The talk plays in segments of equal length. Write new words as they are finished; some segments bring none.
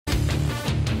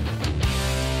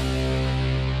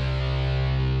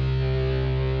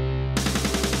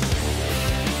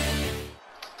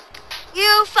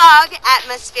new fog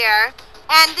atmosphere,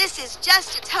 and this is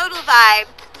just a total vibe,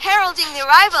 heralding the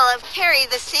arrival of Carrie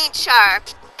the Saint Sharpe.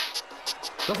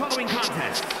 The following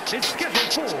contest is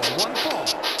scheduled for one fall.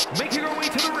 Making her way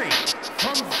to the ring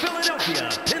from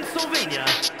Philadelphia, Pennsylvania,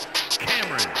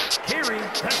 Cameron, Carrie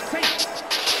the Saint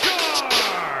Sharpe.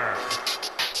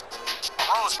 A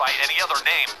rose by any other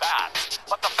name bats,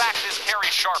 but the fact is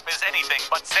Carrie Sharpe is anything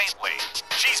but saintly.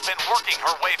 She's been working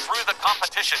her way through the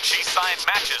competition she signed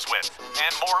matches with,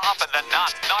 and more often than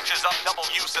not, notches up double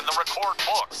use in the record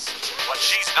books. But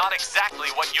she's not exactly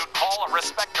what you'd call a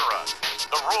respecter of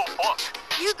the rule book.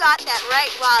 You got that right,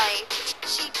 Wally.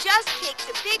 She just takes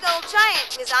a big old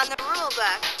giant who's on the rule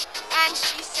book, and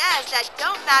she says that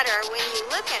don't matter when you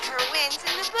look at her wins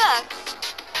in the book.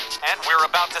 And we're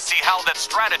about to see how that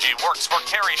strategy works for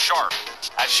Carrie Sharpe,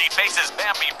 as she faces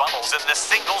Bambi Bubbles in this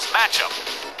singles matchup.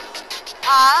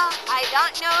 I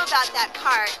don't know about that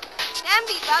part.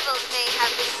 Bambi Bubbles may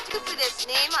have the stupidest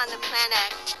name on the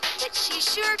planet, but she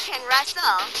sure can wrestle.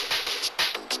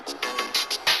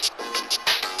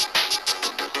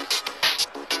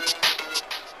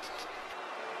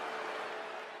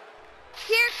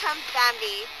 Here comes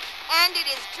Bambi, and it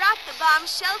is drop the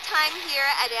bombshell time here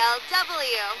at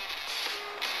ALW.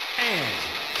 And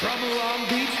from Long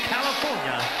Beach,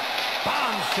 California,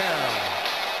 Bombshell.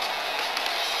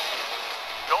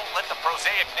 Don't let the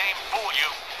prosaic name fool you,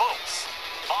 folks.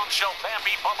 Bombshell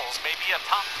Bambi Bubbles may be a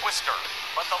tongue twister,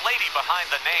 but the lady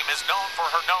behind the name is known for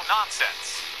her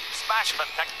no-nonsense smashman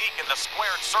technique in the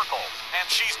squared circle, and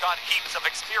she's got heaps of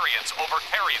experience over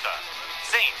Carrie the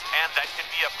Saint, and that can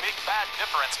be a big bad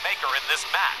difference maker in this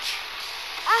match.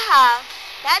 Aha,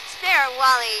 that's fair,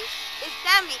 Wally. If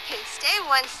Bambi can stay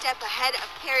one step ahead of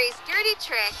Carrie's dirty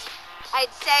tricks,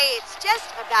 I'd say it's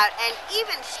just about an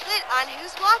even split on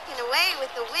who's walking away with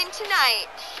the win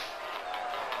tonight.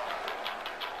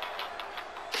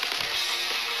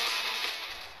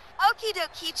 Okie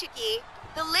dokie chiki,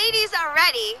 the ladies are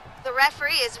ready, the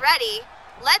referee is ready.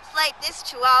 Let's light this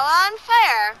chihuahua on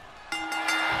fire.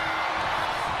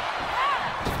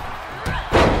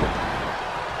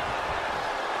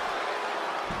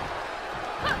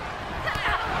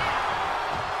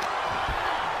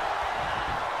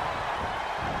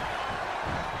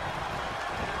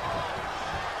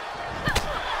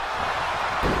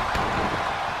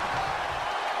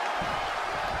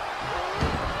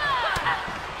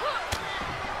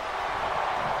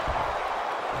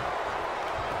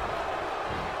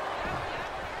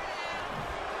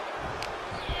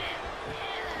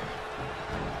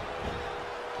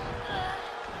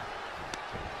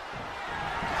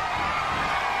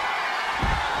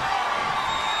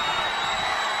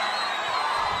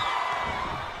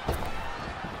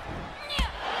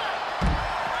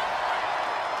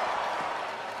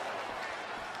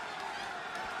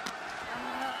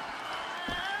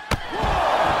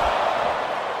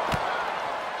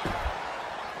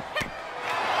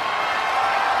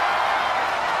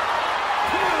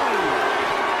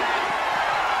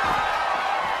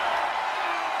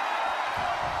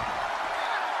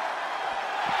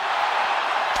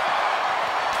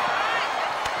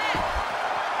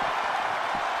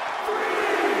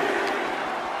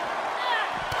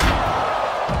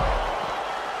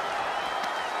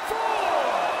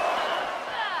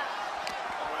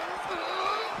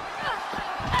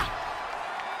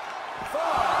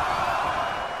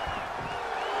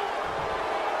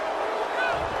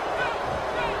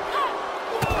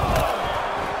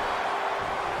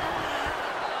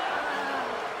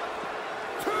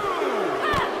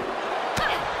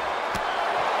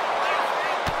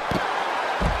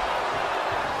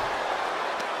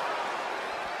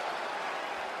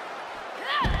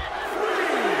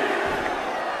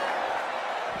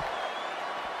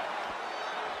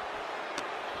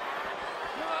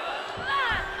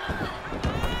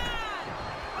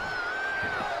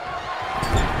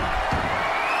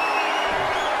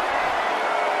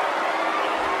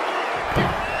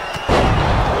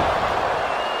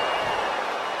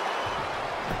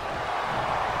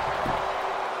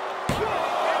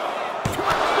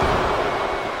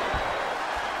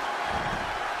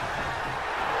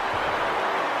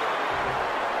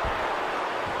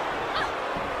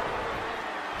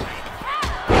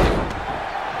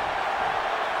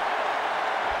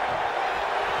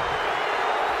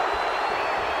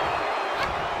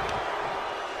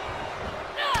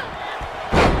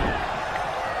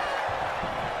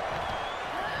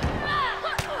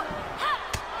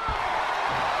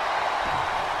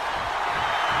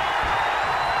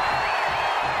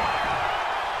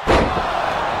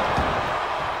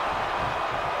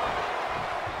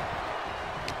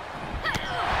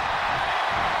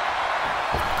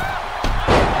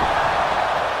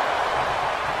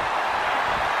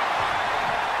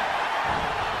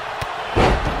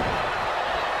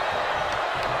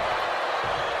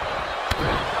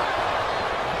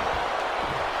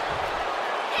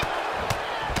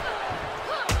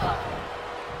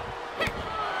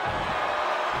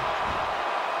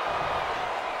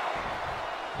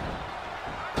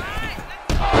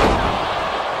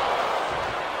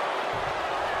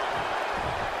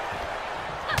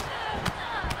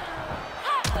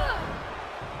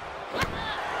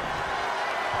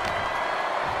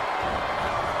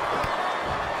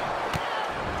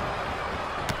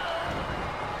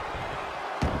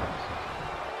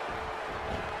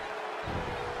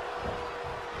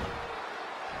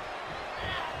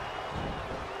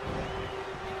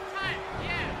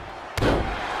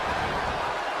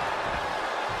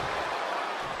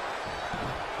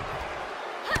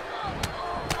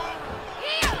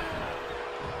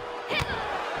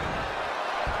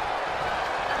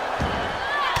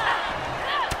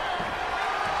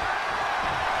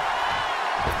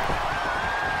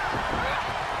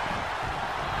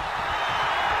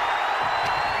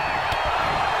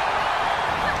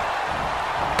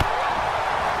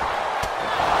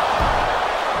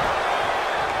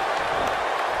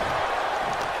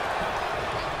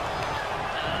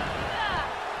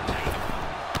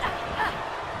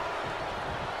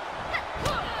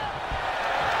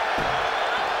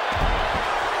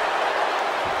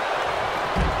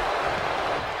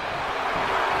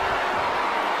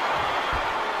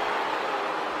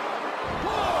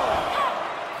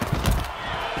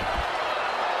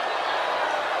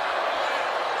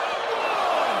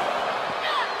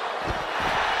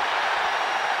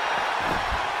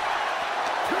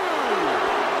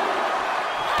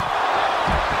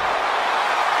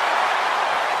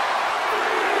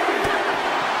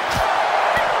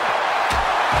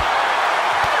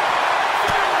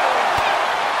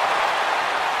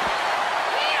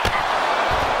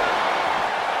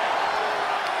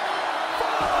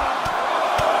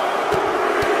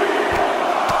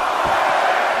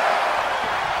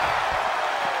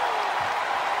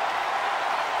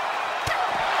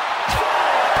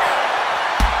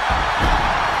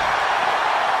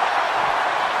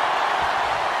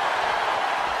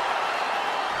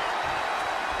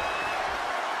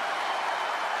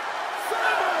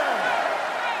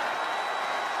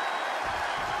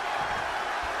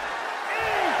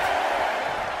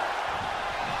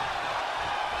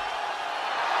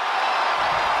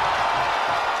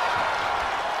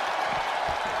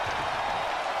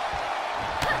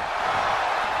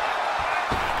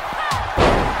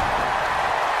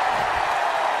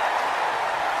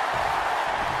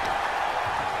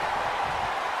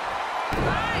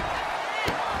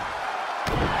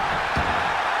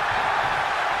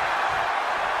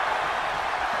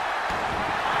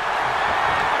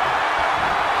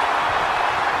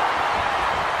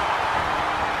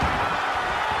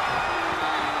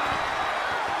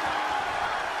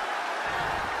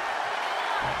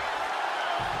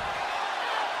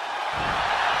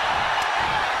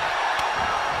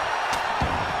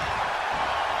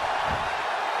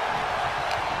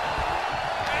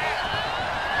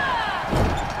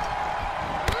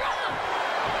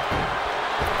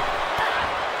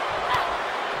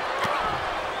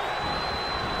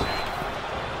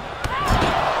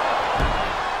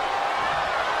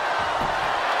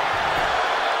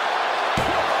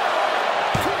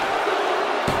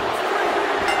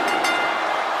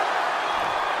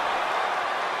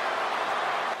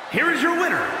 Here is your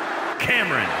winner,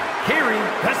 Cameron, carrying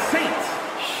the Saints,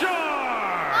 Sharpe.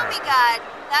 Oh my god,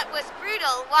 that was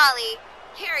brutal, Wally.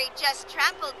 Carrie just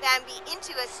trampled Bambi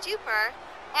into a stupor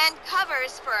and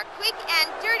covers for a quick and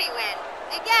dirty win.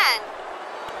 Again.